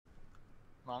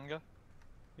Manga?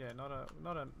 Yeah, not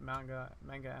a manga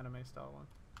anime style one.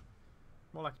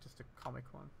 More like just a comic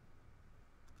one.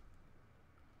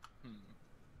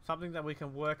 Something that we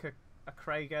can work a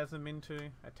Craigasm into,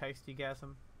 a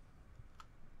Tasty-gasm.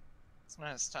 It's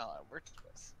not a style I worked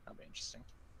with. That'll be interesting.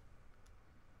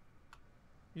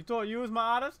 You thought you was my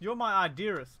artist? You're my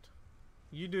idealist.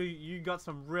 You got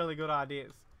some really good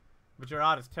ideas. But your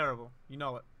art is terrible. You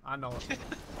know it. I know it.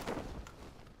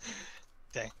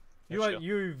 Dang.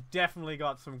 You've definitely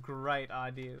got some great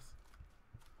ideas.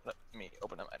 Let me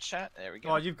open up my chat. There we go.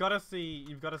 Oh, you've got to see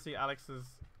Alex's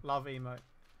love emote.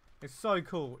 It's so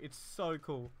cool. It's so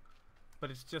cool. But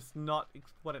it's just not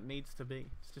what it needs to be.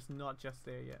 It's just not just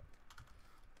there yet.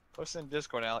 Post it in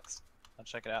Discord, Alex. I'll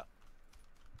check it out.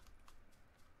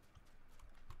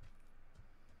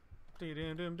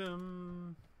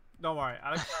 Don't worry,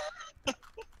 Alex.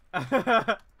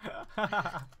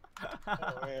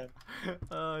 Oh man.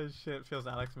 Oh shit, feels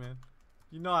Alex, man.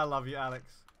 You know I love you, Alex.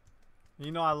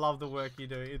 You know I love the work you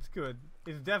do. It's good.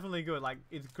 It's definitely good. Like,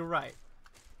 it's great.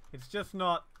 It's just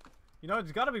not... You know,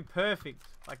 it's got to be perfect.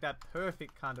 Like that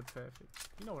perfect kind of perfect.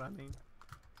 You know what I mean?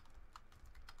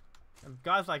 And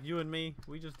guys like you and me,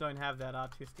 we just don't have that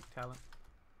artistic talent.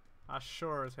 I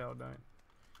sure as hell don't.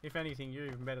 If anything, you're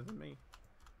even better than me.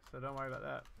 So don't worry about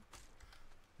that.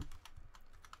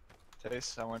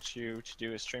 Taste, I want you to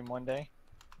do a stream one day.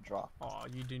 Draw. Oh,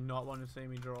 you do not want to see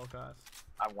me draw, guys.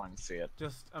 I want to see it.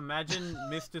 Just imagine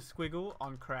Mr. Squiggle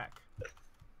on crack.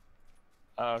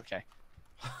 Oh, okay.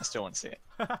 I still want to see it.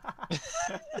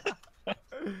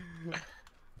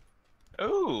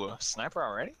 Ooh, sniper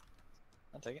already?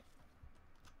 I'll take it.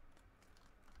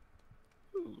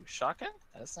 Ooh, shotgun?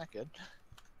 That's not good.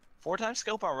 4-time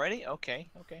scope already? Okay.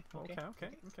 Okay. Feels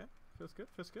good.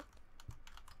 Feels good.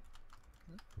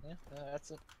 Yeah,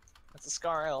 that's a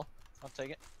Scar L. I'll take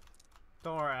it.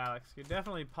 Don't worry, Alex. You're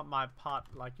definitely my part.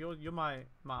 Like you're my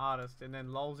artist, and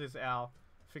then Lols is our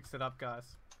fix it up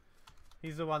guys.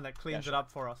 He's the one that cleans it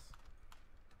up for us.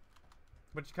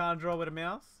 But you can't draw with a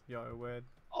mouse? Yo, word.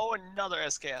 Oh, another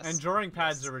SKS. And drawing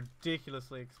pads are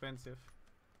ridiculously expensive.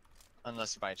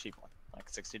 Unless you buy a cheap one, like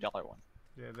a $60 one.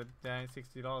 Yeah, they ain't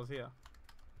 $60 here.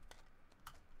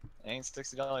 It ain't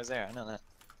 $60 there. I know that.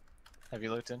 Have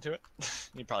you looked into it?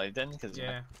 You probably didn't, because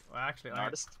yeah. Well, actually, an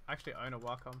artist. I actually own a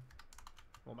Wacom.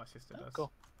 Well, my sister does.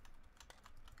 Cool.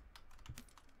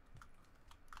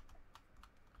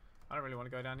 I don't really want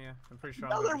to go down here. I'm pretty sure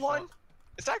Another I'm one.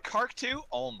 Is that Kark 2?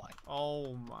 Oh my.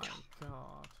 Oh my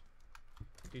god.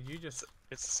 Did you just?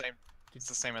 It's the same. It's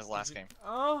the same as last game.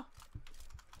 Oh.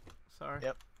 Sorry.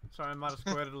 Yep. Sorry, I might have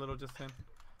squirted a little just then.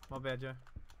 My bad, Joe.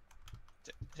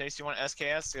 Taste, you want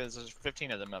SKS? Because there's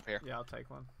 15 of them up here. Yeah, I'll take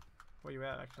one. Where you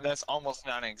at, actually? That's almost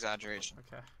not an exaggeration.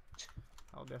 Okay.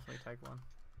 I'll definitely take one.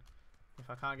 If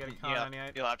I can't get a car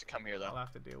 98, you'll have to come here though. I'll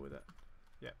have to deal with it.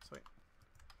 Yeah, sweet.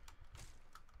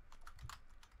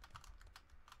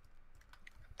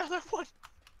 Another one.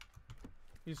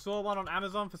 You saw one on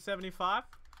Amazon for 75?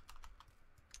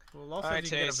 Well, also you can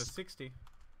get it for 60.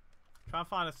 Try and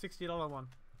find a $60 one.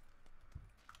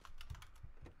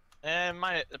 And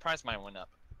the price might went up.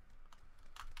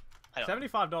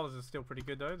 $75 is still pretty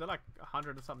good though. They're like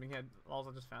 100 or something here.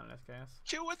 Also just found an SKS.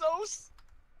 2 of those?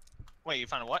 Wait, you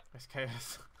found a what?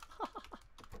 SKS.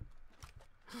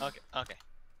 Okay.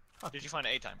 Did you find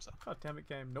an 8 times though? God damn it,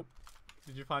 game. Nope.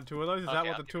 Did you find 2 of those? Is that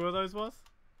what the 2 of those was?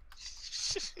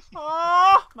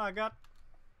 Oh my god.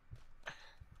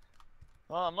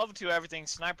 Well, I'm level 2 everything.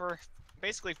 Sniper,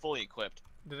 basically fully equipped.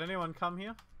 Did anyone come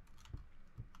here?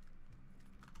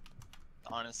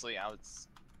 Honestly, I was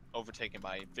overtaken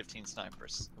by 15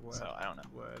 snipers. Word. So I don't know.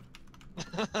 Word.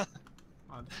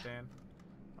 I understand.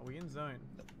 Are we in zone?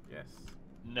 Yes.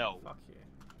 No. Fuck yeah.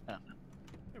 No.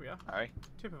 Here we are. Alright.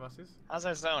 2 of us is. How's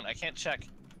our zone? I can't check.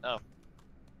 Oh.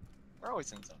 We're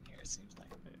always in zone here, it seems like.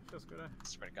 Yeah, feels good, eh? I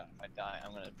swear to God, if I die,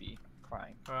 I'm gonna be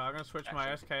crying. Alright, I'm gonna switch my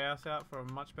SKS out for a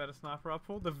much better sniper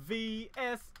rifle. The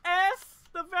VSS!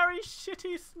 The very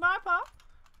shitty sniper!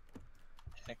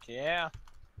 Heck yeah.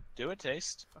 Do it,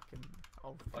 Taste. Fucking...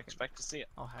 I expect to see it.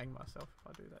 I'll hang myself if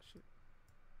I do that shit.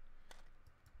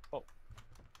 Oh.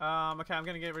 Okay, I'm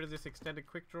gonna get rid of this extended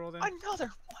quick draw then.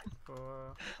 Another one!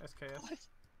 For SKS.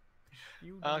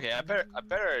 What? Okay, I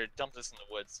better dump this in the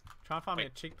woods. Try and find me a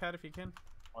cheek pad if you can.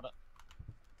 Hold up.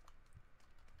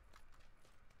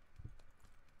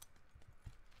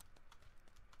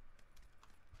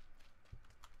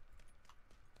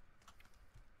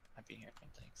 I'd be here,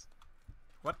 thanks.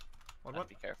 What? What?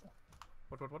 Be careful.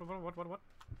 What?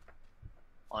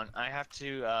 I have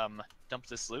to dump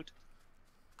this loot.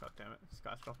 God damn it! This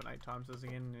guy's dropping 8 times as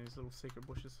again in his little secret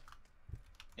bushes.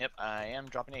 Yep, I am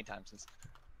dropping 8 times.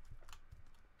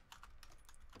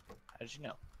 How did you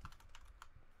know?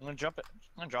 I'm gonna drop it.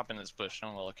 I'm gonna drop in this bush.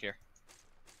 I'm gonna look here.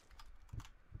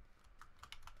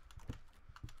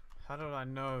 How did I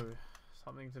know?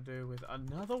 Something to do with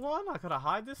another one? I gotta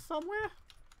hide this somewhere?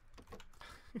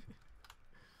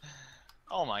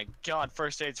 Oh my god,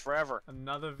 first aid's forever.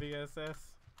 Another VSS?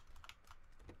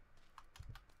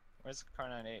 Where's the car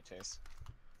 98 Chase?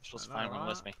 She'll I know, find one right?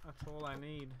 with me. That's all I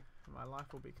need. And my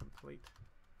life will be complete.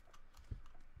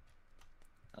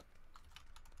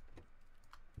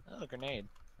 Oh, grenade.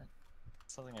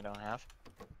 Something I don't have.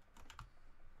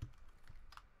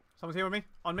 Someone's here with me?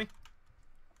 On me?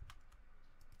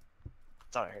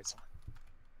 Thought I heard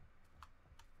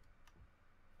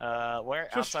someone. Where?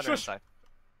 Shush, Outside or shush. inside?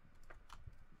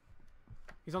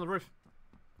 He's on the roof.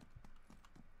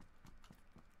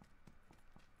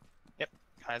 Yep.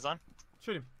 Eyes on.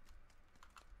 Shoot him.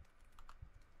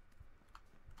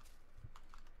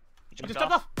 He He jumped just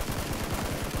jumped off!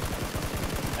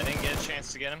 I didn't get a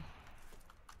chance to get him.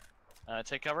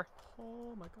 Take cover.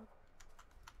 Oh my god.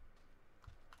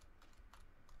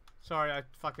 Sorry, I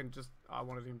fucking just... I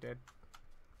wanted him dead.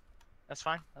 That's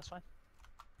fine. That's fine.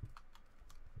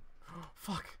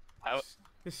 Fuck. I,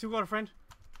 He's still got a friend?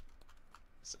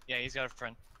 yeah, he's got a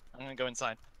friend. I'm gonna go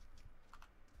inside.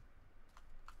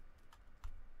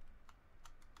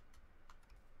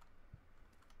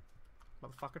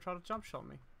 Motherfucker tried to jump shot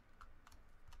me.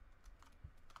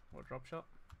 Or drop shot.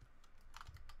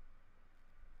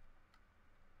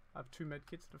 I have 2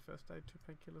 medkits and a first aid,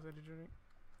 2 painkillers, energy drink.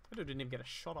 That dude didn't even get a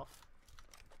shot off.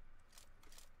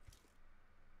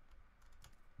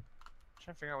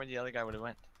 Trying to figure out where the other guy would have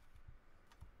went.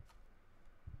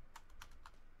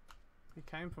 He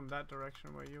came from that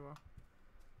direction where you were.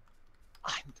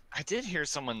 I did hear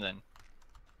someone then.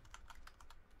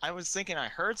 I was thinking I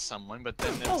heard someone, but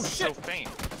then it Oh, was so shit! faint.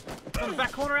 On the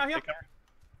back corner out here? Take cover.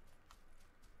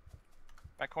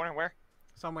 Back corner, where?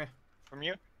 Somewhere. From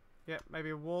you? Yeah, maybe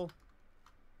a wall.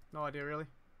 No idea really.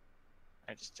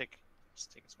 I just take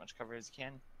as much cover as you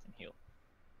can and heal.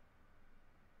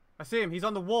 I see him, he's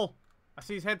on the wall. I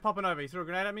see his head popping over. He threw a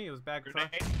grenade at me, it was bad throw.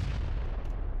 Grenade. He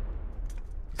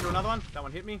threw another one. That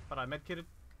one hit me, but I medkitted.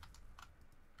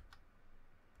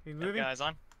 He's That moving. guy's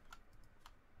on.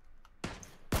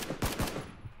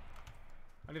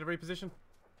 I need to reposition.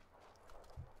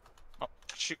 Oh,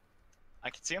 shoot. I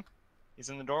can see him. He's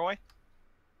in the doorway.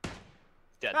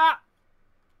 Dead. Ah!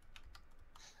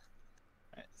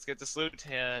 Alright, let's get this loot.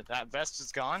 That vest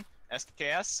is gone.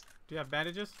 SKS. Do you have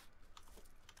bandages?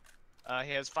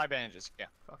 He has 5 bandages. Yeah.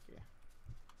 Fuck yeah.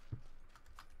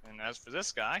 And as for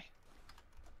this guy,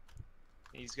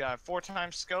 he's got 4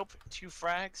 times scope, 2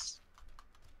 frags,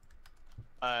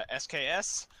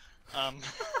 SKS,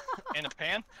 and a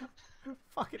pan.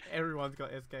 Fucking everyone's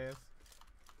got SKS.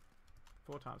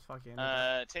 4 times, fuck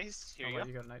yeah. Taste, here Oh you wait, go.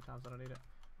 you got an 8 times, I don't need it.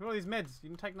 Look at all these meds. You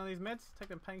can take none of these meds? Take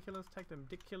them painkillers, take them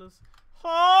dick killers. Oh,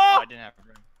 Oh! I didn't have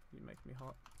room. You make me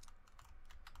hot.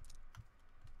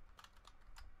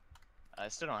 I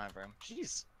still don't have room.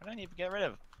 Jeez, what do I need to get rid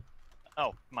of?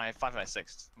 Oh, my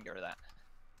 5.56. Get rid of that.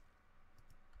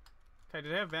 Okay,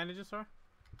 did they have bandages, sorry?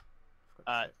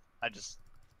 I just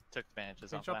took the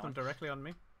bandages Can you off drop that them one. directly on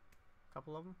me? A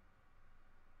couple of them?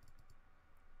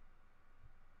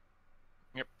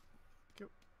 Yep. Cool.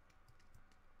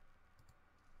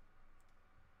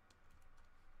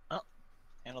 Oh,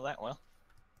 handle that well.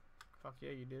 Fuck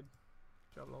yeah, you did.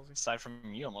 Good job, Lolsey. Aside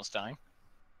from you almost dying.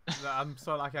 I'm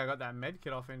so lucky I got that med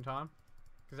kit off in time.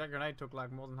 Because that grenade took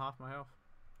like more than half my health.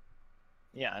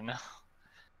 Yeah, I know.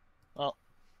 Well,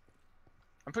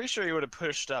 I'm pretty sure he would have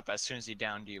pushed up as soon as he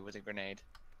downed you with a grenade.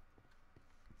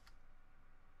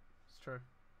 It's true.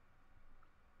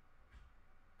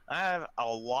 I have a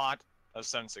lot of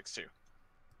 7.62. Okay,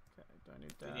 don't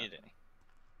need Do that. you need any?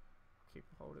 Keep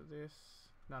hold of this.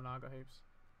 No, I got heaps.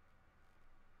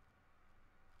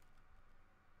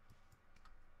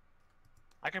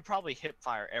 I could probably hip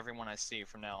fire everyone I see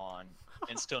from now on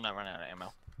and still not run out of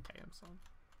ammo. Damn, son.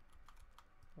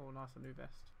 Oh, nice, a new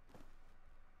vest.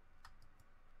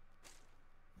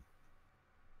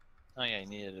 Oh yeah, you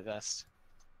needed a vest.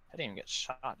 I didn't even get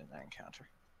shot in that encounter.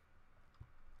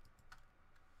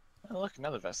 Oh look,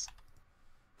 another vest.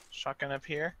 Shotgun up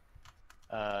here.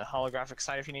 Holographic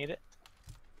sight if you need it.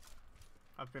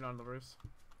 I've been on the roofs.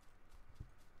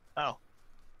 Oh.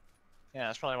 Yeah,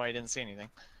 that's probably why you didn't see anything.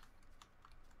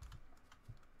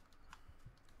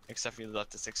 Except for you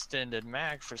left this extended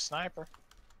mag for sniper.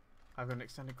 I've got an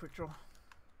extended quick draw.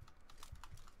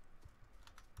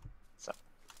 So,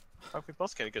 hope we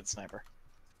both get a good sniper.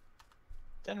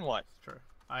 Then what? It's true.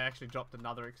 I actually dropped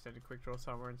another extended quick draw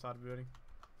somewhere inside a building.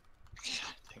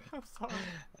 God dang it. I'm sorry.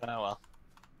 Oh well.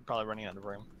 I'm probably running out of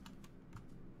room.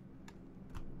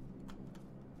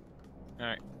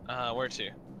 Alright, where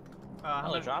to? How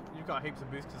Oh, many, drop? you've got heaps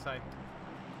of boosts to say.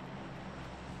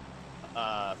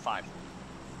 5. Yeah,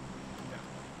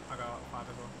 I got 5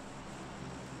 as well.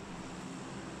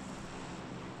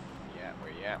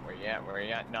 Where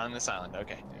you at? Not on this island,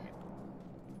 okay. Dang it.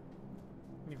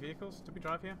 Any vehicles? Did we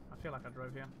drive here? I feel like I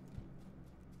drove here.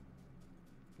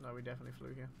 No, we definitely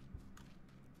flew here.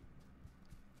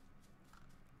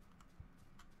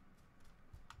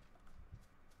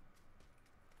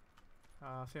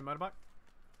 See a motorbike?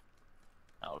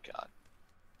 Oh god.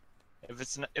 If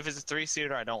it's a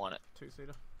 3-seater, I don't want it.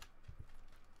 2-seater.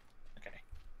 Okay.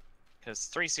 Because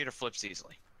 3-seater flips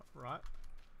easily. Right.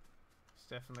 It's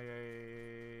definitely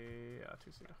a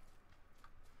 2-seater.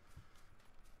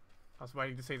 I was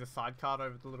waiting to see the sidecar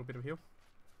over the little bit of hill.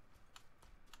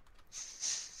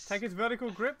 Take his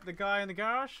vertical grip, the guy in the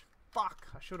garage. Fuck,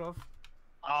 I should have.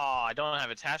 Oh, I don't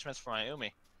have attachments for my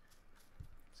Umi.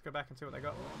 Let's go back and see what they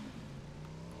got.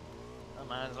 I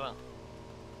might as well.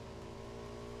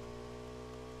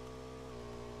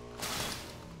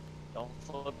 Don't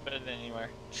flip it anywhere.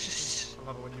 I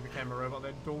love it when you became a robot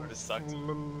there. Don't Would've sucked.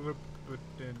 flip it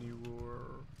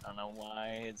anymore. I don't know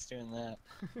why it's doing that.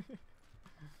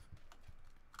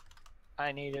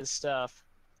 I need his stuff.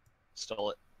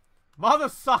 Stole it. Mother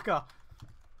sucker!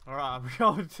 Alright, we're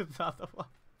going to the other one.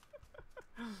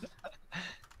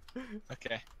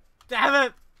 Okay. Damn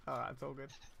it! Alright, it's all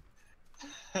good.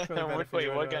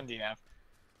 Wait, what gun do you have?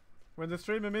 When the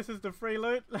streamer misses the free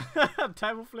loot,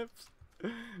 table flips.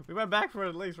 We went back for it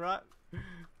at least, right?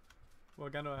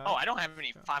 What gun do I have? Oh, I don't have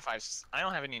any 5.5s. I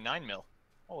don't have any 9mm.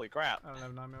 Holy crap. I don't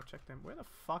have 9mm. Check them. Where the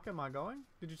fuck am I going?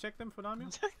 Did you check them for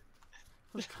 9mm?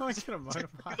 I'm going to the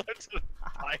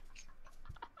motorbike.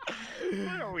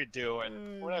 What are we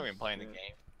doing? We're not even playing the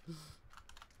game.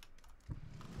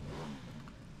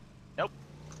 Nope.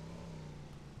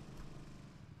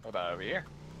 What about over here?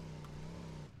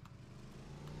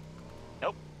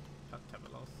 Nope.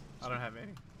 I don't have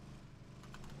any.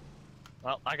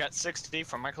 Well, I got 60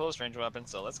 from my close range weapon,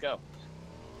 so let's go.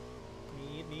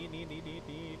 Need.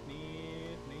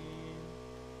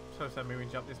 So sad me we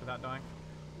jump this without dying.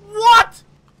 What?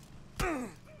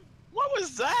 What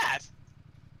was that?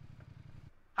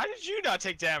 How did you not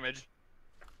take damage?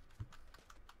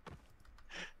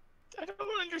 I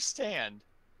don't understand.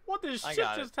 What the shit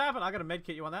just happened? I got a med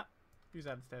kit. You want that? Use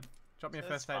that instead. Drop me a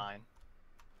first aid. Fine.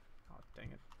 Oh, dang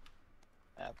it.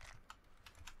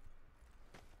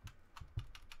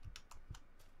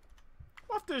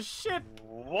 What the shit?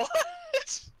 What?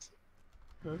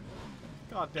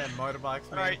 Goddamn motorbikes,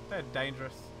 man. Right. They're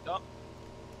dangerous.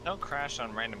 Don't crash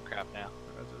on random crap now.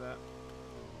 Roger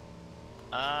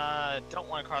that. Don't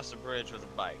want to cross the bridge with a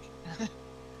bike.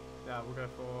 Yeah, we'll go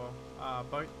for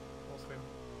boat or swim.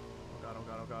 Oh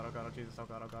god, Jesus, oh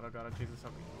god, Jesus, oh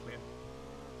clear.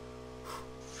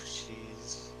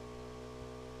 Jeez.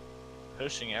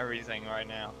 Pushing everything right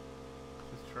now.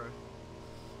 This is true.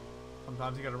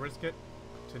 Sometimes you gotta risk it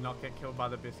to not get killed by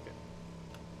the biscuit.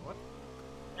 What?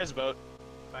 There's a boat.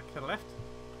 Back to the left?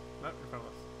 Nope, in front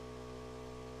of us.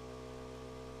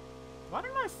 Why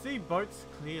don't I see boats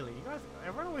clearly? You guys,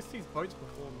 everyone always sees boats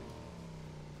before me.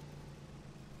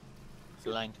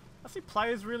 Blind. I see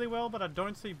players really well, but I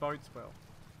don't see boats well.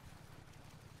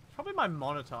 It's probably my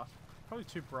monitor. Probably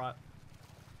too bright.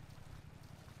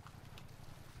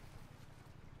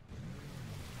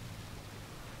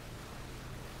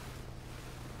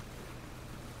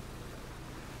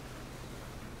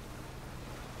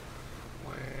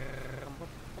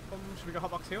 Should we go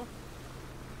Hotbox Hill?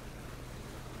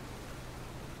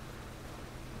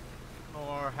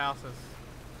 Or houses?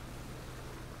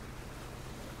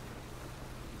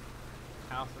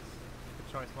 Houses.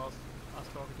 Good choice, Loz. Nice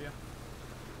talking to you.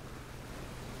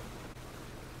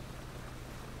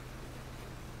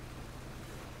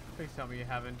 Please tell me you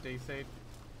haven't DC'd.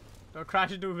 Don't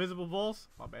crash into invisible balls?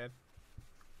 My bad.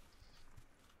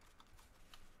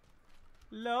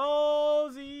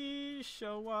 Lozy,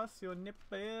 show us your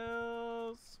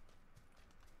nipples.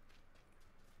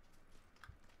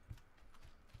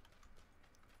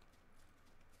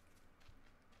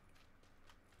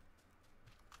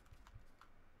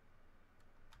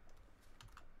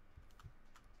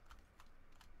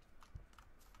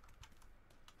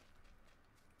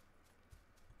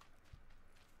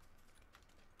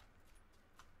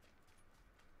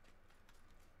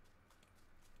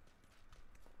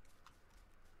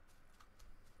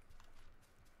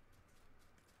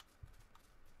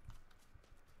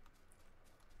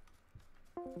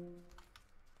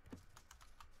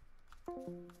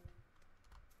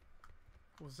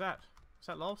 What was that? Was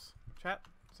that Lols? Chat?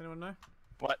 Does anyone know?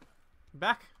 What? You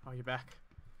back? Oh, you're back.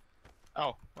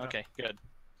 Oh, okay, good.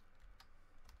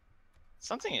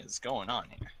 Something is going on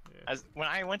here. Yeah. As when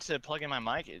I went to plug in my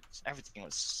mic, everything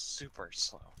was super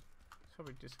slow. It's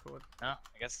probably Discord. No,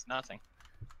 I guess nothing.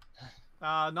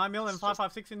 9mm and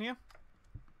 5.56 in here.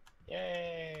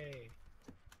 Yay!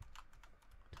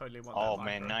 Totally want Oh that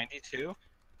man, micro. 92,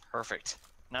 perfect.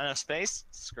 Not enough space.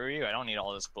 Screw you! I don't need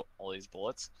all these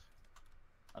bullets.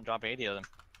 I'll drop 80 of them.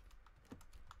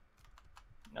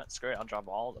 No, screw it. I'll drop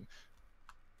all of them.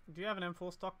 Do you have an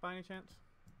M4 stock by any chance?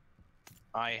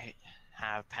 I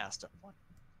have passed up one.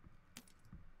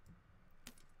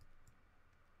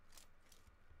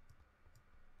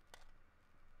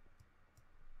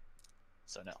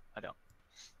 So no, I don't.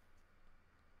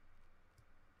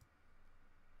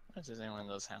 If there's anyone in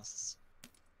those houses.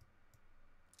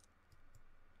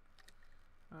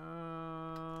 Okay.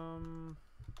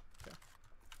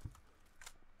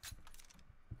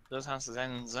 Those houses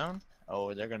in zone?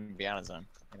 Oh, they're gonna be out of zone.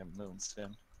 They're gonna move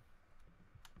soon.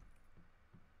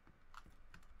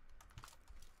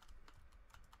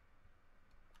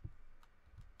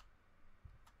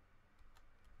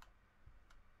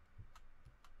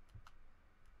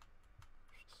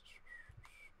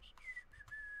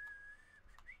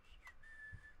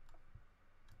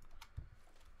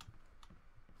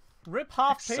 Rip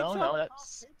half pizza? So no,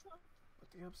 that's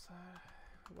What's the upside?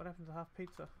 What happened to half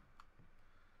pizza?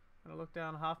 When I look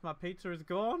down, half my pizza is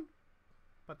gone.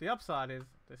 But the upside is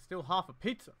there's still half a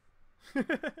pizza.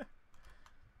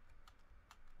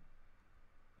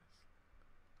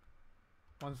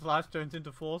 One slice turns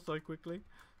into 4 so quickly.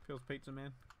 Feels pizza,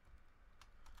 man.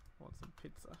 Want some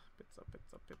pizza? Pizza,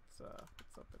 pizza, pizza,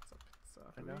 pizza, pizza, pizza.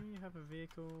 Do we have a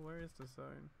vehicle? Where is the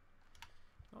zone?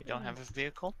 we don't have a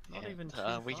vehicle. Not and, even too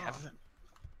we far. have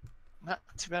not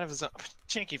too bad of a zone.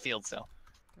 Chinky field cell.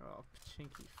 Oh,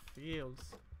 Pachinki Fields.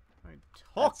 Don't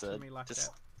talk That's to a me like that.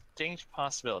 distinct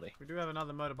possibility. We do have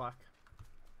another motorbike.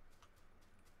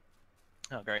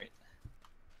 Oh great.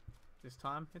 This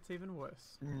time, it's even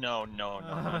worse. No, no,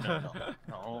 no, no, no, no,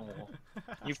 no.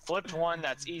 You flipped one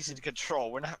that's easy to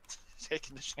control. We're not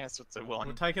taking the chance with the one.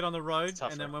 We'll take it on the road,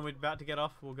 tougher. and then when we're about to get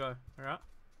off, we'll go. Alright?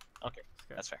 Okay, Let's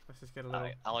go. that's fair. Let's just get a little,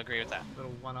 I'll agree with that.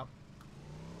 little one up.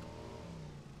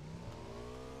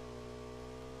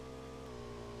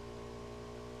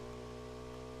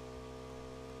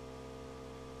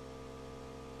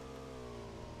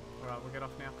 Alright, we'll get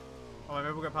off now. Oh,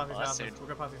 maybe we'll go past these Well, that's houses. it. We'll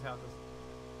go past these houses.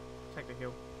 Take the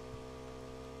hill.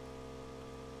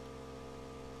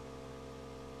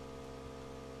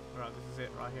 Alright, this is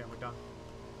it right here. We're done.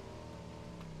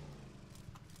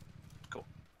 Cool.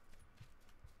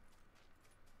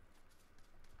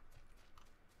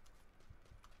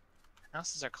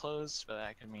 Houses are closed, but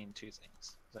that could mean 2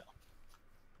 things. So,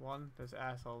 1, there's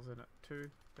assholes in it. 2,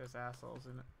 there's assholes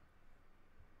in it.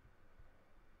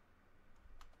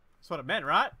 That's what it meant,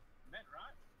 right?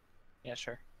 yeah,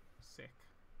 sure. Sick.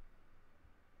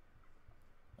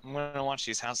 I'm gonna watch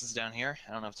these houses down here.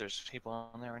 I don't know if there's people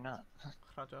on there or not.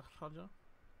 Roger, roger.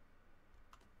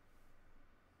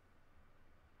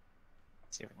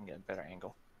 See if we can get a better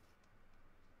angle.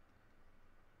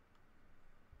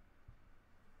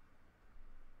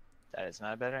 That is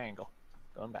not a better angle.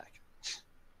 Going back.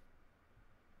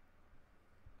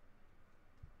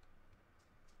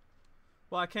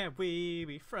 Why can't we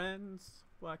be friends?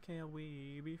 Why can't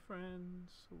we be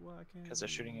friends? Why can't? Because they're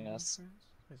shooting at we be us. friends?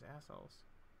 There's assholes.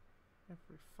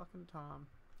 Every fucking time.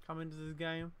 Come into this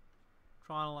game,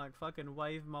 trying to like fucking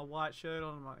wave my white shirt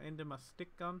on my end of my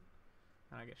stick gun,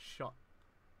 and I get shot.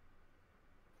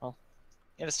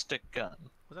 Get a stick gun.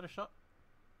 Was that a shot?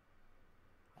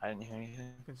 I didn't hear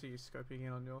anything. I can see you scoping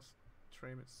in on your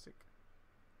stream. It's sick.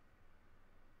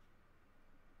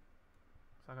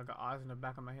 It's like I got eyes in the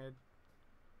back of my head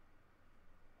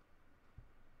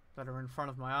that are in front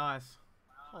of my eyes.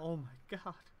 Oh my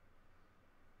god.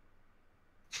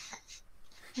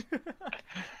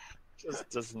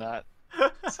 Just does not.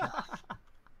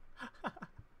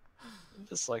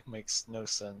 Just like makes no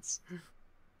sense.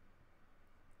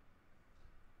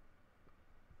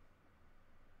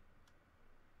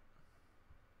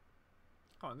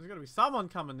 Oh, there's gotta be someone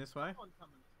coming this way.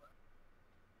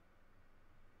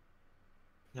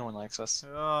 No one likes us.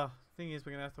 Oh, thing is,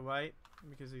 we're gonna have to wait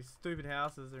because these stupid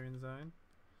houses are in zone.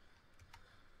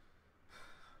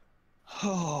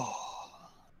 Oh.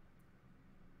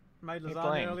 Made Keep lasagna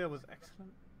playing. earlier was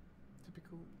excellent.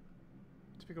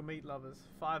 Typical meat lovers.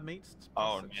 5 meats.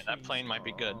 Oh, plus a man, that cheese. plane might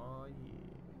be good. Oh yeah.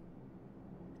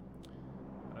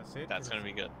 That's it. That's 'cause gonna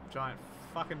there's be good. a giant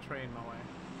fucking tree in my way.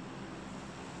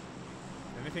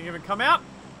 Anything even come out?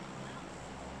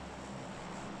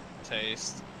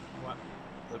 Taste. What?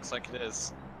 Looks like it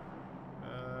is.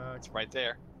 It's right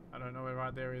there. I don't know where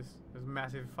right there is. There's a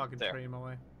massive fucking There. tree in my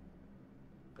way.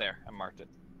 There, I marked it.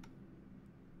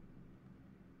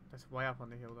 That's way up on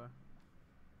the hill though.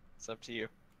 It's up to you.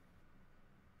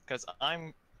 Because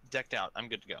I'm decked out. I'm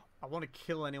good to go. I want to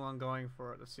kill anyone going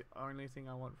for it. That's the only thing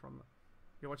I want from it.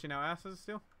 You're watching our houses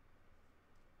still?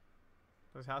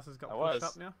 Those houses got pushed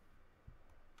up now?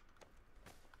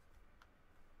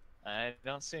 I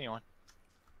don't see anyone.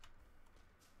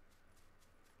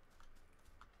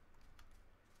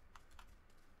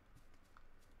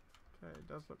 Okay, it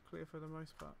does look clear for the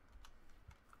most part.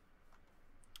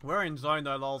 We're in zone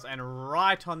though, lols, and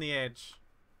right on the edge.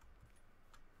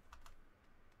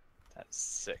 That's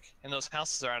sick. And those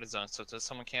houses are out of zone, so if there's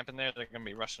someone camping there, they're gonna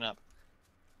be rushing up.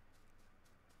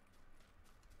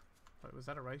 Wait, was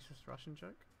that a racist Russian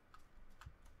joke?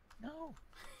 No.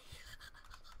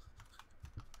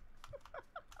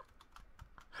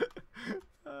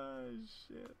 Oh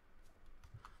shit.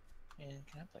 Man,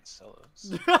 can I play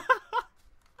solos?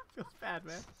 Feels bad,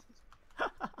 man.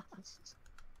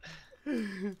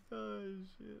 Oh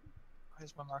shit.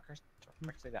 Where's my marker?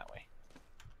 Directly that way.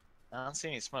 I don't see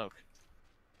any smoke.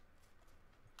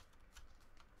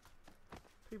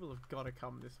 People have got to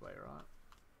come this way, right?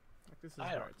 Like this is I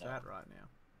where don't it's know. at right now.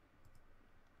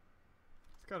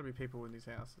 There's got to be people in these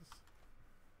houses.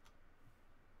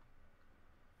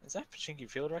 Is that Pachinki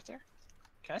Field right there?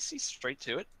 Can I see straight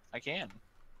to it? I can.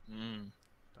 Damn.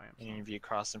 Any son. of you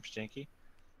crossing Pachinki?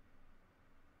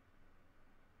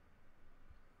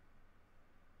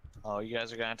 Oh, you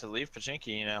guys are gonna have to leave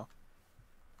Pachinki, you know.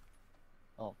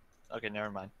 Oh, okay, never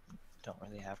mind. Don't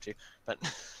really have to, but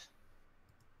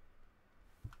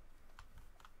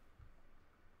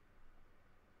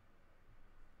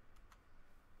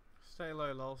Stay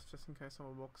low, lols, just in case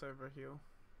someone walks over a hill.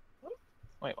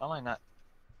 wait, why am I not?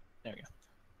 There we go.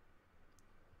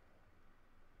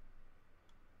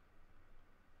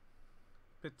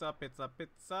 Pizza, pizza,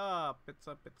 pizza,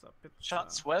 pizza, pizza, pizza.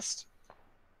 Shots west.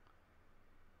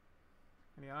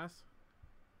 Any eyes?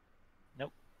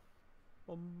 Nope.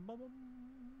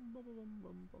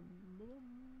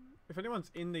 If anyone's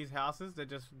in these houses, they're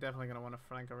just definitely going to want to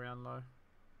flank around low.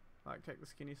 Like, take the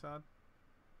skinny side.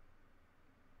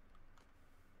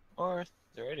 Or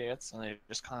they're idiots and they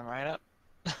just climb right up.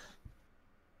 It's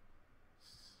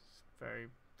very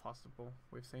possible.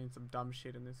 We've seen some dumb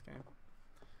shit in this game.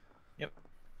 Yep.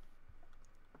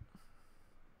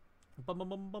 Bum, bum,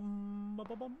 bum, bum, bum,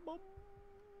 bum, bum, bum.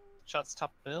 Shots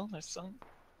top of the hill or something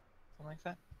like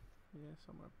that. Yeah,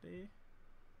 somewhere up there.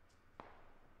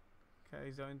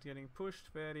 Okay, zone's getting pushed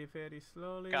very, very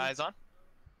slowly. Guy's on.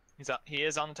 He's up. He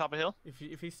is on the top of the hill.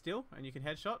 If he's still and you can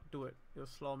headshot, do it. It'll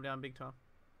slow him down big time.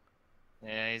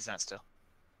 Yeah, he's not still.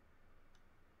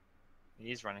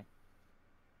 He's running.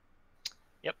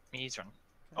 Yep, he's running.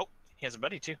 Okay. Oh, he has a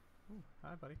buddy too. Ooh,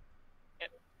 hi, buddy.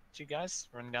 Two guys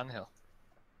running down the hill.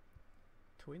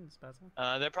 Twins, Basil.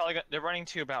 They're running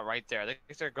to about right there.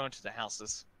 They're going to the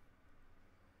houses.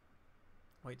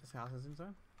 Wait, this house is in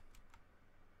zone?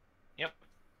 Yep.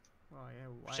 Oh yeah,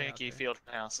 way out Shaky there. field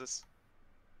houses.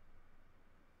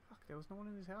 Fuck, there was no one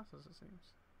in these houses, it seems.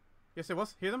 Yes, there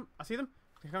was. Hear them? I see them.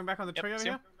 They're coming back on the Yep, tree over see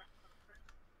 'em.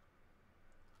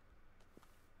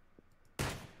 here.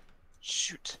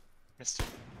 Shoot. Missed.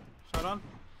 Shot on.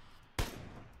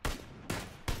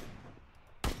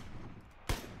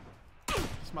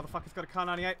 This motherfucker's got a car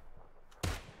 98.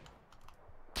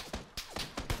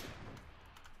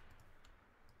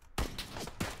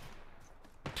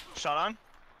 Shot on.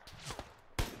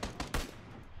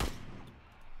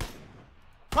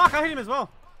 Fuck, I hit him as well.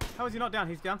 How is he not down?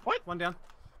 He's down. What? One down.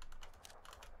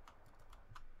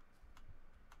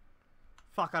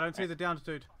 Fuck, I don't see the downs,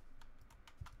 dude.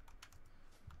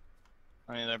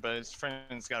 I mean, there, but his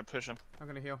friend's got to push him. I'm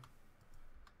gonna heal.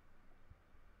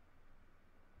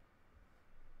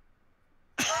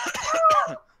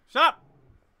 Shut up!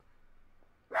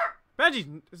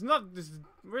 Benji, it's not. This is a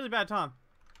really bad time.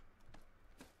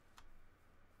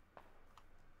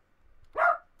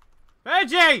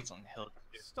 Benji! It's on the hill.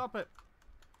 Stop it.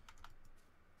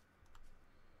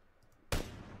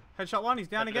 Headshot one, he's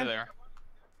down Yep, again. they're there.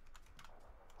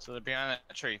 So they're behind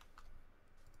that tree.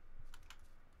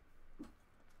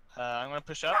 I'm gonna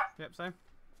push up. Yep, same.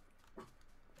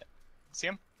 See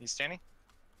him? He's standing.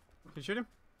 Can you shoot him?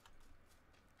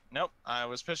 Nope. I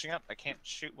was pushing up. I can't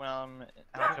shoot when I'm out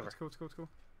Yeah, of cover. it's cool, it's cool, it's cool.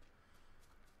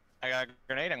 I got a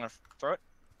grenade. I'm gonna throw it.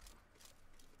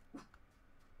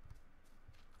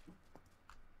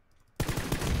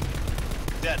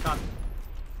 Dead. Done.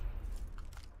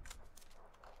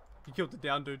 You killed the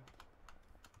down dude.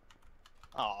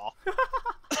 Aw.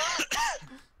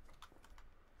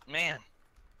 Man.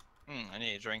 I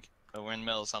need a drink. But we're in the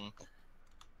middle of something.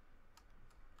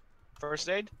 First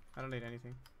aid? I don't need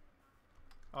anything.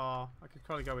 Oh, I could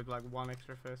probably go with like 1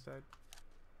 extra first aid.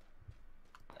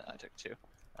 I took 2.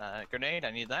 Grenade,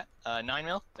 I need that.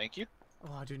 9mm, thank you.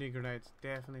 Oh, I do need grenades.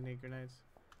 Definitely need grenades.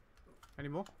 Any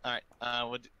more? Alright,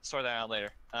 we'll sort that out later.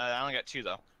 I only got 2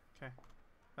 though. Okay.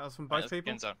 That was from both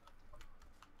people? Zone.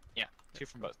 Yeah, 2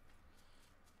 from both.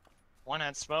 One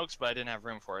had smokes, but I didn't have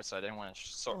room for it, so I didn't want to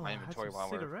sort my inventory while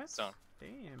we're in zone.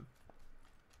 Damn.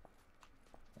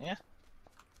 Yeah.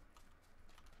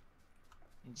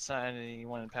 You decided you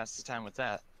wanted to pass the time with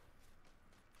that.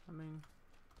 I mean,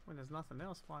 when there's nothing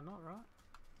else, why not, right?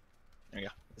 There you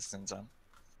go. This is in zone.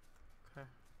 Okay.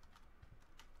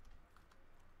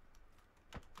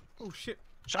 Oh shit.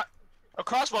 Shot! Oh,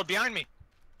 crossbow behind me!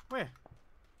 Where?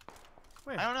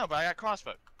 Where? I don't know, but I got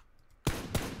crossbowed.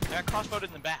 I got crossbowed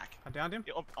in the back. I downed him?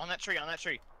 Oh, on that tree, on that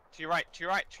tree. To your right, to your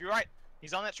right, to your right.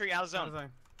 He's on that tree, out of zone. Out of zone.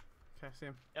 Okay, see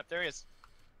him. Yep, there he is.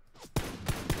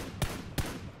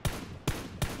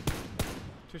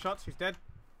 2 shots, he's dead.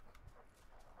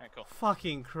 Alright, cool.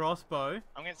 Fucking crossbow.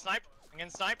 I'm getting sniped. I'm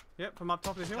getting sniped. Yep, from up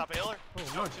top of the hill. Top of hill. Oh,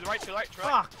 no, no. to the right, to the right, to the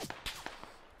right. Fuck!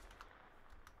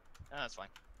 No, that's fine.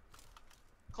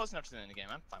 Close enough to the end of the game.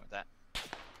 I'm fine with that.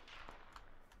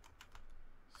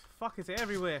 Fuck, it's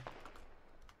everywhere.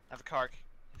 I have a Kark,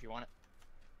 if you want it.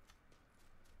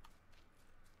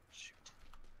 Shoot.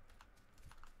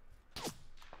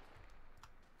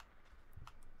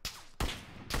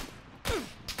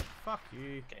 Fuck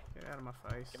you. Okay. Get out of my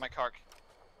face. Get my Kark.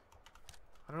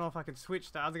 I don't know if I can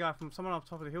switch. The other guy from someone up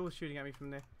top of the hill was shooting at me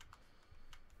from there.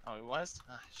 Oh, it was?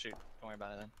 Ah, shoot. Don't worry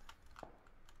about it then.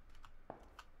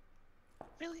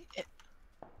 Really?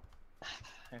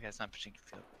 Okay, it's not pushing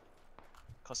field.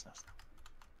 Close enough.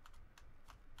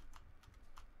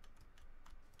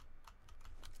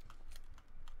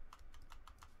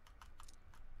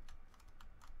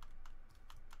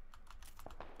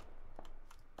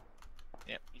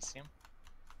 Yep, you see him?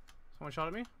 Someone shot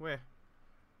at me? Where?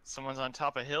 Someone's on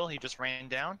top of a hill. He just ran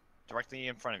down directly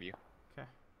in front of you. Okay.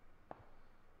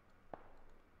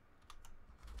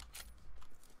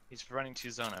 He's running to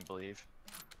zone, I believe.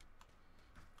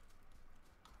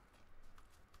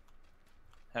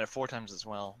 Had it 4 times as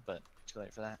well, but too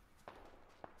late for that.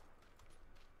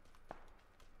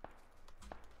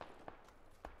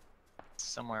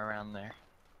 Somewhere around there,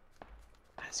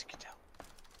 as you can tell.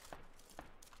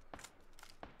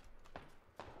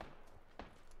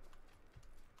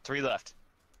 Three left.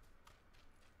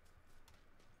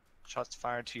 Shots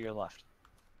fired to your left.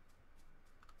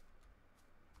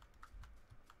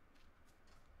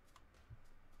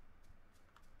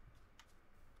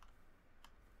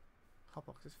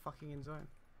 Hotbox is fucking in zone.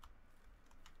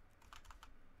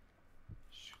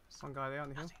 Shoot, One guy there on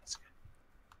the hill. nothing is good.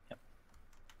 Yep.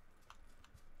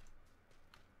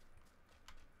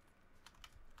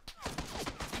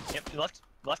 Yep, left,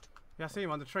 left. Yeah, I see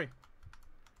him on the tree.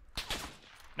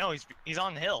 No, he's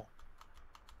on the hill.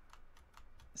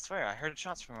 I swear, I heard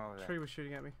shots from over there. Tree was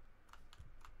shooting at me.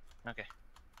 Okay,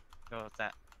 go with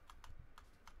that.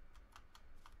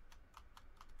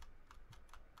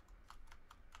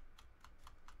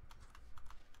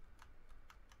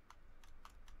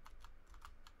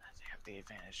 They have the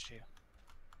advantage too. Shit.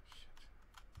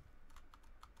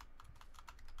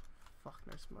 Fuck,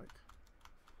 no smoke.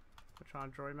 We're trying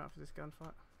to draw him out for this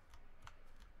gunfight.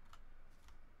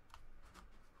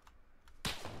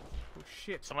 Oh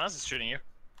shit. Someone else is shooting you.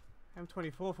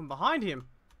 M24 from behind him.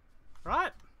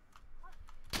 Right?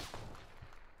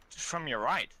 Just from your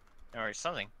right, or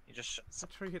something. You just The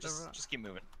tree hit the right. just keep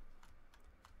moving.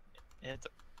 I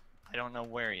don't know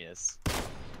where he is.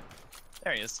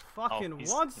 There he is. Fucking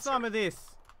he's want some hurt. of this.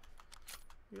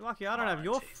 You're lucky I don't have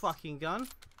your jeez. fucking gun.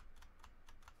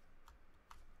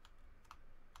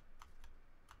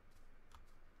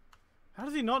 How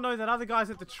does he not know that other guy's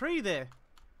at the tree there?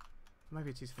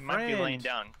 Maybe it's his He friend. might be laying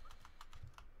down.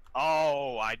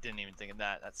 Oh, I didn't even think of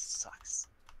that. That sucks.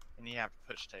 And you have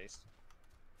to push taste.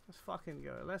 Let's fucking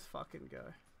go. Let's fucking go.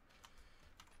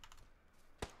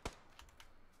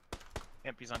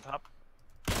 Yep, he's on top.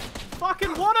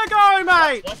 Fucking wanna go,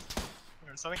 mate! What?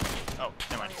 Or something? Oh,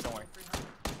 never mind. Don't worry.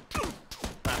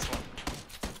 Last one.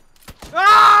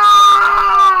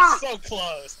 Ah! So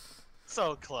close.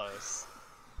 So close.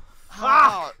 Fuck!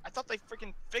 Oh, I thought they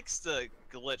freaking fixed the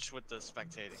glitch with the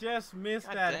spectating. Just missed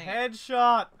God that dang it.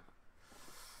 headshot.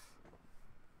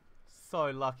 So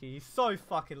lucky. He's so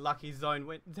fucking lucky. Zone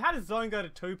went. How does zone go to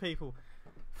 2 people?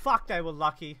 Fuck, they were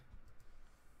lucky.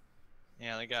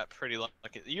 Yeah, they got pretty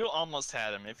lucky. You almost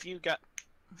had him. If you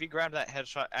grabbed that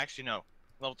headshot, actually no.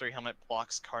 Level 3 helmet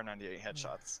blocks car 98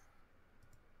 headshots.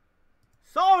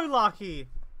 So lucky!